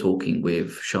if you're talking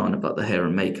with Sean about the hair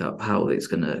and makeup, how it's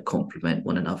going to complement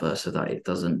one another so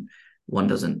that one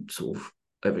doesn't sort of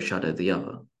overshadow the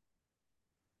other.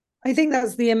 I think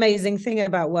that's the amazing thing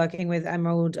about working with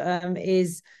Emerald,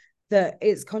 is that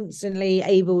it's constantly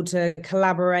able to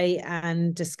collaborate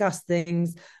and discuss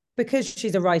things because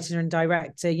she's a writer and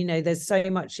director. You know, there's so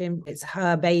much in it's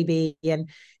her baby, and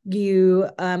you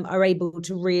are able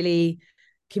to really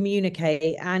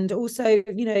communicate and also,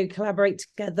 you know, collaborate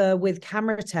together with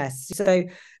camera tests. So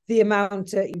the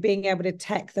amount of being able to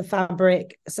tech the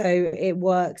fabric so it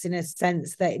works in a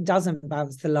sense that it doesn't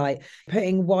bounce the light.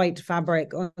 Putting white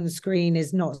fabric on the screen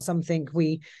is not something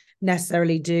we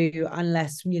necessarily do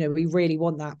unless, you know, we really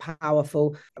want that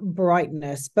powerful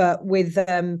brightness. But with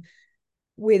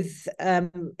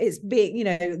it's big, you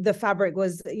know, the fabric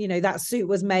was, you know, that suit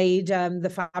was made,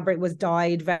 the fabric was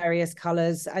dyed various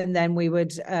colors, and then we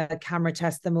would camera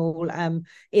test them all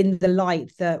in the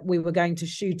light that we were going to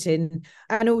shoot in.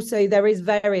 And also there is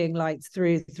varying lights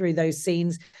through those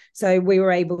scenes, so we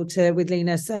were able to, with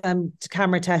Linus, to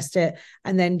camera test it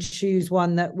and then choose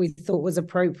one that we thought was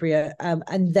appropriate,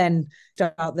 and then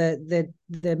start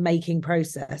the making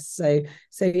process.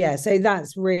 So yeah, so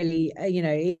that's really, you know,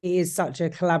 it is such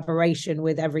a collaboration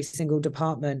with every single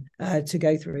department to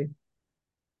go through.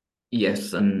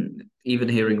 Yes, and even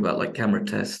hearing about like camera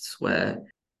tests where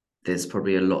there's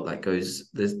probably a lot that goes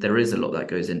there is a lot that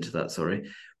goes into that, sorry,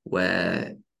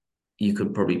 where you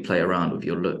could probably play around with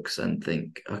your looks and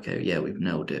think, okay, yeah, we've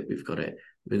nailed it, we've got it,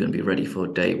 we're going to be ready for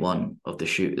day one of the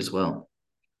shoot as well.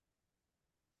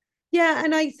 Yeah,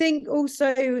 and I think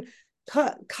also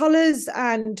colors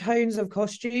and tones of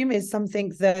costume is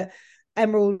something that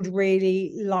Emerald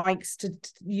really likes to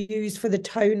use for the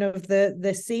tone of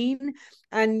the scene.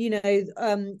 And, you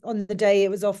know, on the day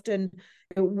it was often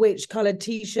which colored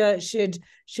t-shirt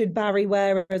should Barry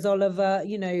wear as Oliver,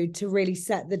 you know, to really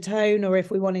set the tone, or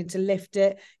if we wanted to lift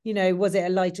it, you know, was it a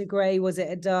lighter gray, was it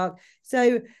a dark?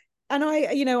 So, and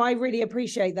I, you know, I really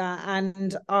appreciate that,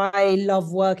 and I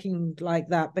love working like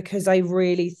that because I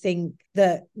really think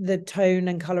that the tone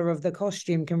and color of the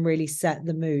costume can really set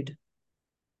the mood.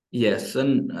 Yes,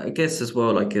 and I guess as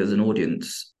well, like as an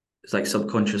audience, it's like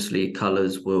subconsciously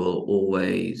colors will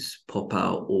always pop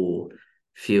out or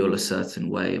feel a certain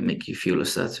way and make you feel a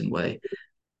certain way,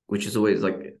 which is always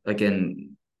like,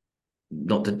 again,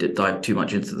 not to dive too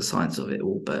much into the science of it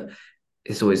all, but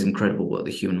it's always incredible what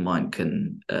the human mind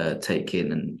can take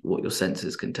in and what your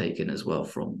senses can take in as well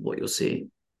from what you're seeing.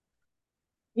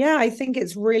 Yeah, I think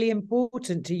it's really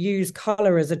important to use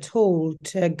color as a tool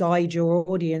to guide your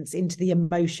audience into the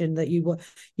emotion that you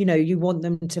know, you want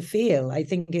them to feel. I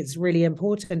think it's really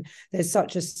important. There's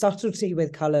such a subtlety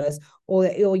with colors,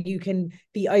 or you can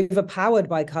be overpowered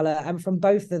by color, and from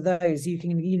both of those, you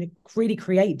can, you know, really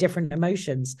create different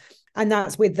emotions. And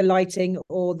that's with the lighting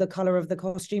or the color of the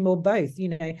costume or both. You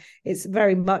know, it's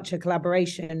very much a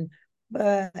collaboration,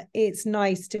 but it's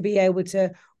nice to be able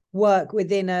to work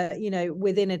within a, you know,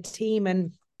 within a team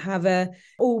and have a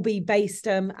all be based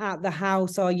at the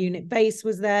house. Our unit base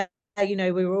was there, you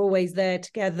know, we were always there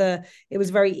together. It was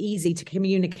very easy to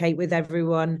communicate with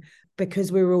everyone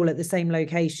because we were all at the same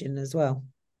location as well.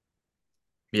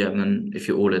 Yeah, and then if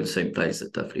you're all in the same place,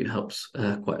 it definitely helps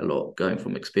quite a lot going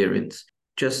from experience.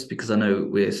 Just because I know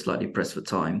we're slightly pressed for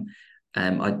time,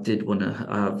 I did want to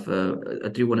have, I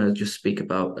do want to just speak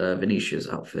about Venetia's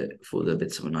outfit for the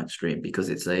Midsummer Night's Dream, because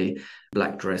it's a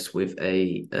black dress with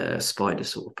a spider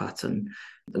sort of pattern,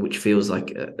 which feels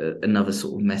like another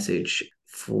sort of message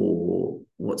for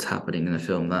what's happening in the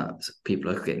film, that people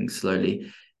are getting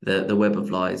slowly, the web of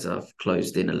lies have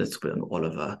closed in a little bit on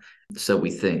Oliver, so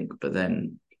we think, but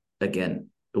then again,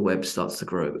 the web starts to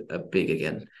grow big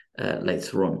again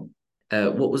later on.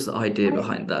 What was the idea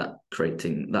behind that,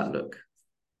 creating that look?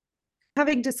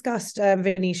 Having discussed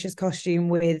Venetia's costume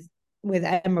with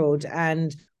Emerald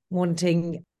and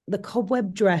wanting the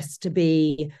cobweb dress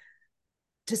to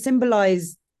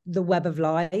symbolize the web of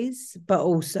lies, but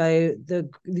also the,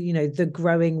 you know, the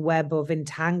growing web of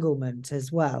entanglement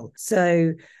as well.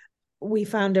 So we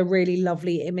found a really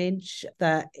lovely image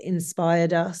that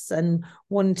inspired us and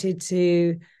wanted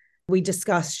to, we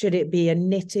discussed, should it be a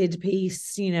knitted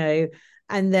piece, you know,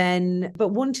 and then, but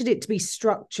wanted it to be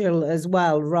structural as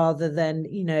well, rather than,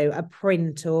 you know, a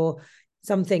print or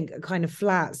something kind of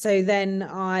flat. So then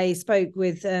I spoke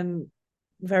with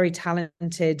very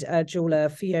talented jeweler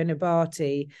Fiona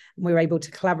Barty, and we were able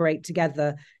to collaborate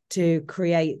together to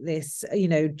create this, you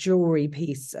know, jewelry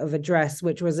piece of a dress,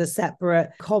 which was a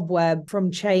separate cobweb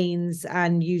from chains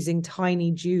and using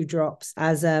tiny dewdrops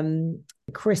as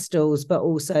crystals, but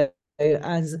also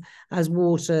as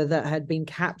water that had been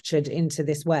captured into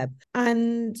this web.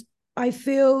 And I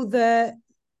feel that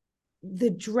the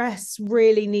dress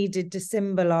really needed to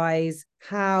symbolize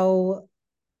how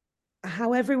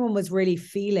how everyone was really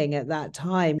feeling at that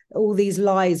time. All these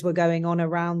lies were going on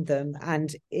around them,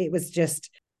 and it was just,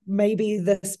 maybe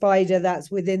the spider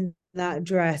that's within that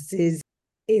dress is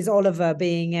Oliver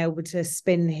being able to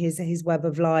spin his web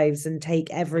of lives and take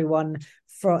everyone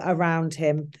around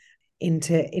him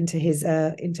into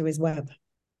his web.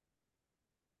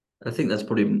 I think that's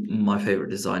probably my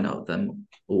favorite design out of them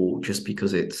all, just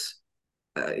because it's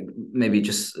maybe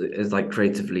just as like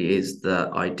creatively is the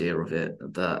idea of it,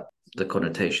 that the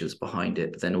connotations behind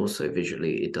it, but then also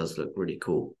visually it does look really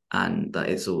cool, and that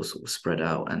it's all sort of spread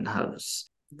out and has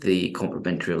the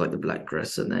complementary of like the black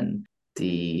dress, and then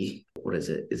the, what is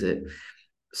it? Is it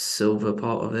silver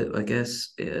part of it? I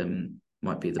guess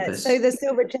might be the So best. the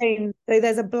silver chain, so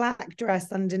there's a black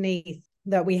dress underneath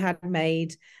that we had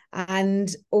made,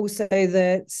 and also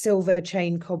the silver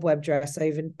chain cobweb dress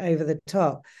over the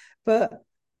top. But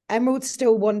Emerald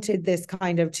still wanted this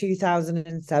kind of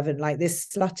 2007, like this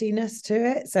sluttiness to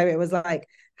it. So it was like,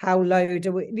 how low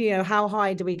do we, how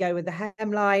high do we go with the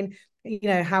hemline?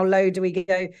 How low do we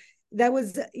go? There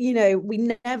was,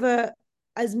 we never,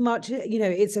 as much,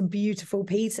 it's a beautiful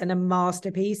piece and a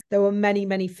masterpiece. There were many,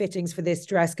 many fittings for this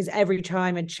dress, because every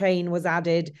time a chain was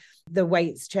added, the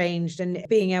weights changed, and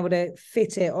being able to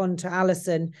fit it onto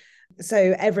Alison,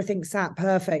 so everything sat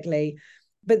perfectly.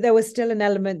 But there was still an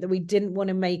element that we didn't want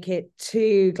to make it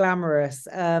too glamorous.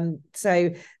 So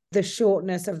the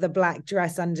shortness of the black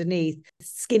dress underneath,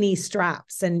 skinny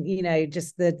straps, and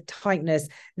just the tightness,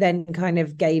 then kind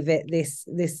of gave it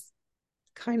this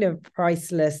kind of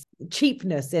priceless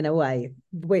cheapness in a way,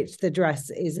 which the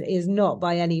dress is not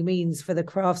by any means. For the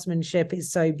craftsmanship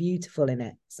is so beautiful in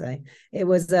it. So it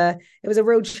was a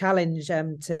real challenge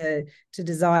to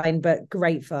design, but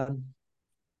great fun.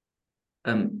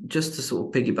 Just to sort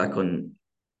of piggyback on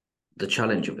the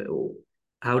challenge of it all,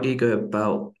 how do you go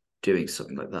about doing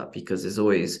something like that? Because there's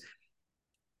always,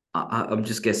 I'm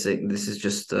just guessing, this is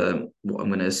just what I'm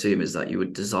going to assume is that you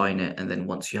would design it, and then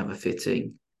once you have a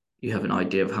fitting, you have an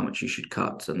idea of how much you should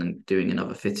cut, and then doing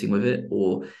another fitting with it?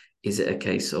 Or is it a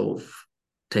case of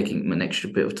taking an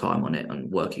extra bit of time on it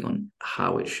and working on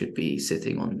how it should be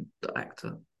sitting on the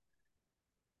actor?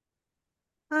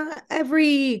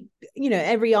 Every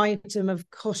item of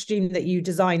costume that you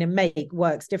design and make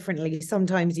works differently.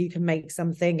 Sometimes you can make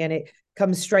something and it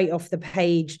comes straight off the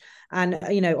page and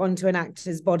onto an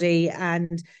actor's body,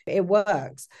 and it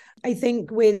works. I think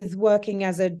with working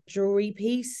as a jewelry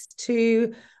piece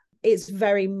too, it's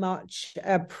very much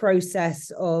a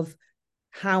process of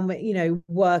how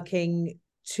working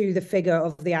to the figure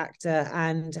of the actor,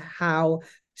 and how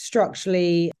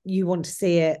structurally you want to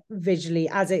see it visually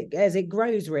as it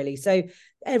grows, really. So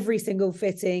every single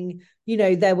fitting,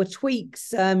 there were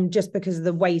tweaks just because of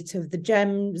the weight of the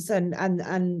gems and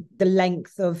the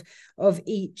length of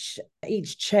each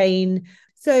chain.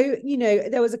 So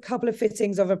there was a couple of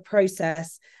fittings of a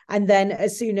process, and then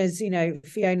as soon as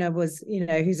Fiona was,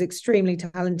 who's extremely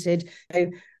talented,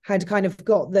 had kind of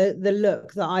got the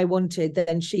look that I wanted,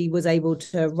 then she was able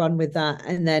to run with that,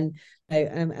 and then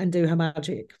and do her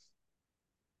magic.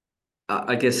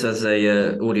 I guess as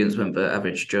a audience member,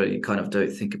 average Joe, you kind of don't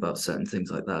think about certain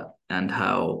things like that, and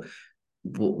how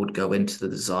what would go into the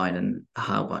design and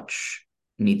how much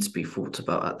needs to be thought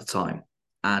about at the time,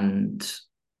 and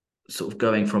sort of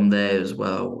going from there as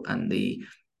well, and the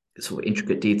sort of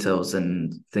intricate details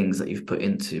and things that you've put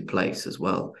into place as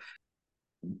well.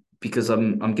 Because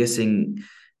I'm guessing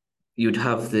you'd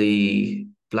have the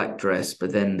black dress,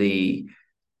 but then the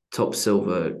top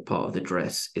silver part of the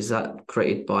dress, is that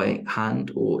created by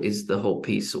hand, or is the whole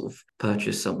piece sort of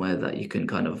purchased somewhere that you can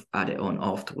kind of add it on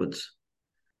afterwards?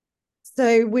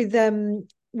 So with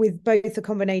both the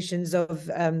combinations of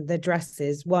the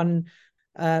dresses, one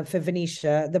for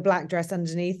Venetia, the black dress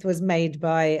underneath was made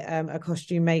by a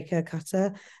costume maker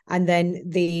cutter, and then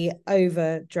the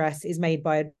over dress is made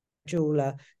by a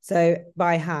jeweler, so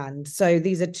by hand. So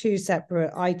these are two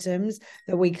separate items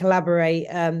that we collaborate.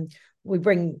 We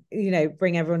bring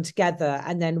everyone together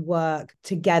and then work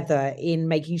together in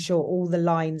making sure all the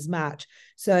lines match.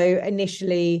 So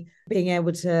initially being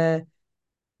able to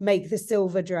make the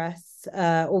silver dress,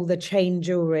 all the chain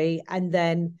jewelry, and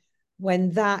then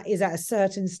when that is at a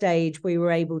certain stage, we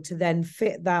were able to then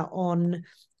fit that on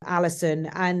Alison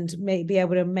and be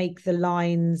able to make the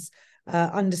lines,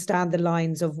 understand the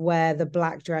lines of where the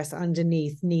black dress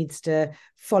underneath needs to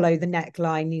follow the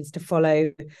neckline, needs to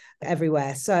follow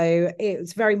everywhere. So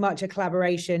it's very much a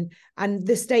collaboration. And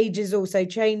the stages also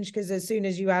change, because as soon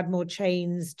as you add more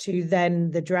chains to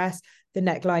then the dress, the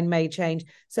neckline may change.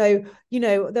 So,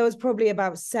 there was probably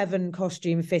about 7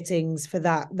 costume fittings for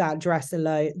that dress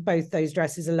alone, both those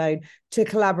dresses alone, to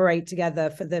collaborate together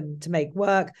for them to make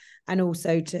work, and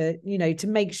also to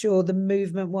make sure the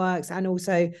movement works, and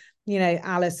also,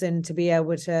 Alison to be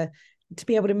able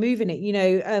to move in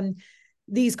it.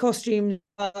 These costumes,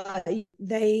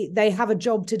 they have a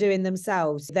job to do in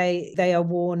themselves. They are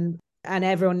worn, and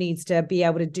everyone needs to be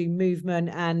able to do movement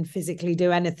and physically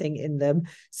do anything in them.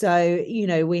 So,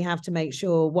 we have to make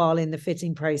sure while in the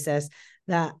fitting process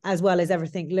that, as well as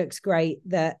everything looks great,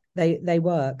 that they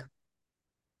work.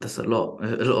 That's a lot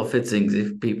of fittings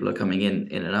if people are coming in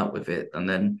and out with it, and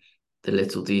then the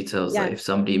little details that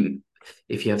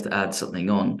if you have to add something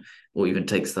on or even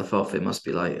take stuff off, it must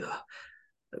be like a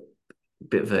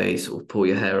bit of a sort of pull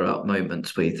your hair out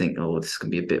moments where you think, oh, this is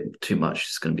going to be a bit too much,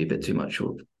 it's going to be a bit too much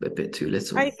or a bit too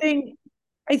little. I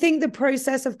think the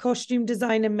process of costume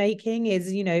design and making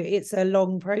is, it's a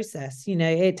long process.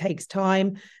 It takes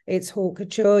time. It's haute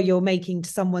couture. You're making to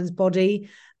someone's body,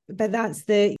 but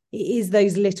it is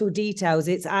those little details.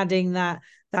 It's adding that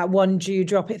one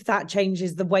dewdrop. If that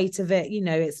changes the weight of it,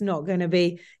 it's not going to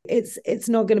be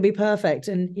perfect.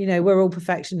 And we're all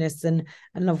perfectionists and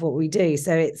love what we do.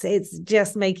 So it's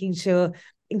just making sure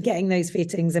and getting those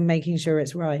fittings and making sure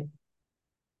it's right.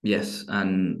 Yes,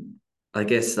 and I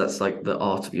guess that's like the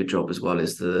art of your job as well,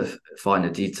 is the finer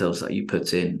details that you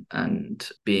put in, and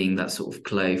being that sort of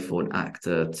clay for an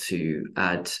actor to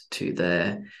add to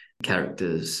their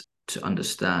characters, to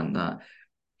understand that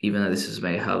even though this is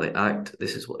maybe how they act,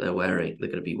 this is what they're going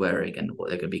to be wearing, and what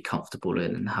they're going to be comfortable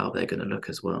in, and how they're going to look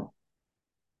as well.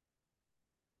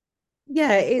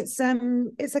 Yeah, it's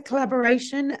a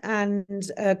collaboration, and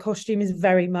costume is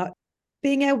very much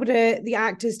being able to the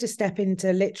actors to step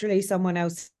into literally someone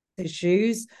else's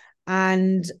shoes,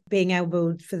 and being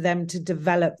able for them to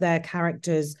develop their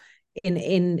characters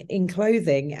in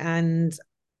clothing. And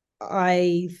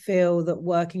I feel that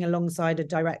working alongside a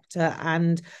director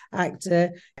and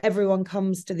actor, everyone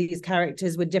comes to these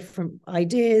characters with different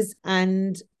ideas,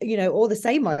 and or the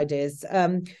same ideas.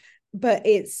 But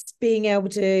it's being able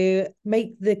to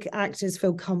make the actors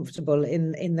feel comfortable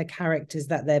in the characters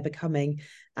that they're becoming.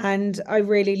 And I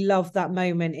really love that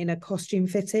moment in a costume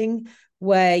fitting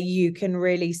where you can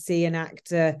really see an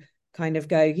actor kind of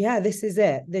go, yeah, this is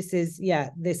it. This is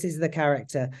the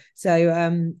character.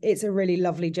 So it's a really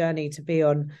lovely journey to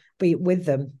be with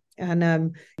them.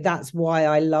 And that's why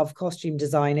I love costume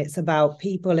design. It's about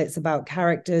people, it's about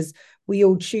characters. We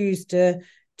all choose to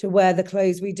wear the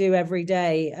clothes we do every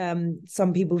day.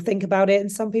 Some people think about it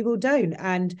and some people don't.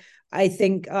 And I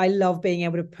think I love being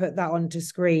able to put that onto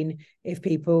screen if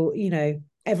people,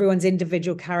 everyone's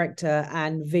individual character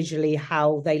and visually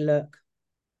how they look.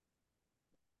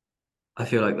 I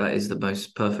feel like that is the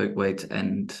most perfect way to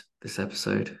end this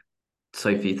episode.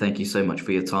 Sophie, thank you so much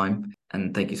for your time,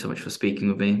 and thank you so much for speaking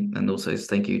with me. And also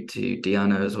thank you to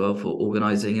Deanna as well for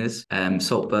organising this.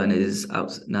 Saltburn is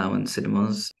out now in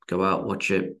cinemas. Go out,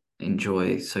 watch it,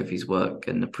 enjoy Sophie's work,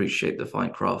 and appreciate the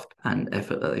fine craft and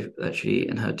effort that she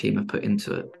and her team have put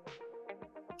into it.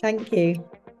 Thank you.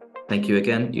 Thank you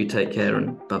again. You take care,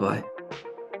 and bye-bye.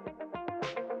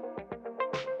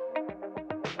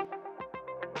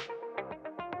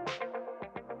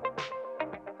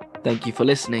 Thank you for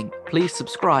listening. Please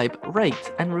subscribe,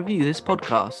 rate, and review this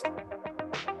podcast.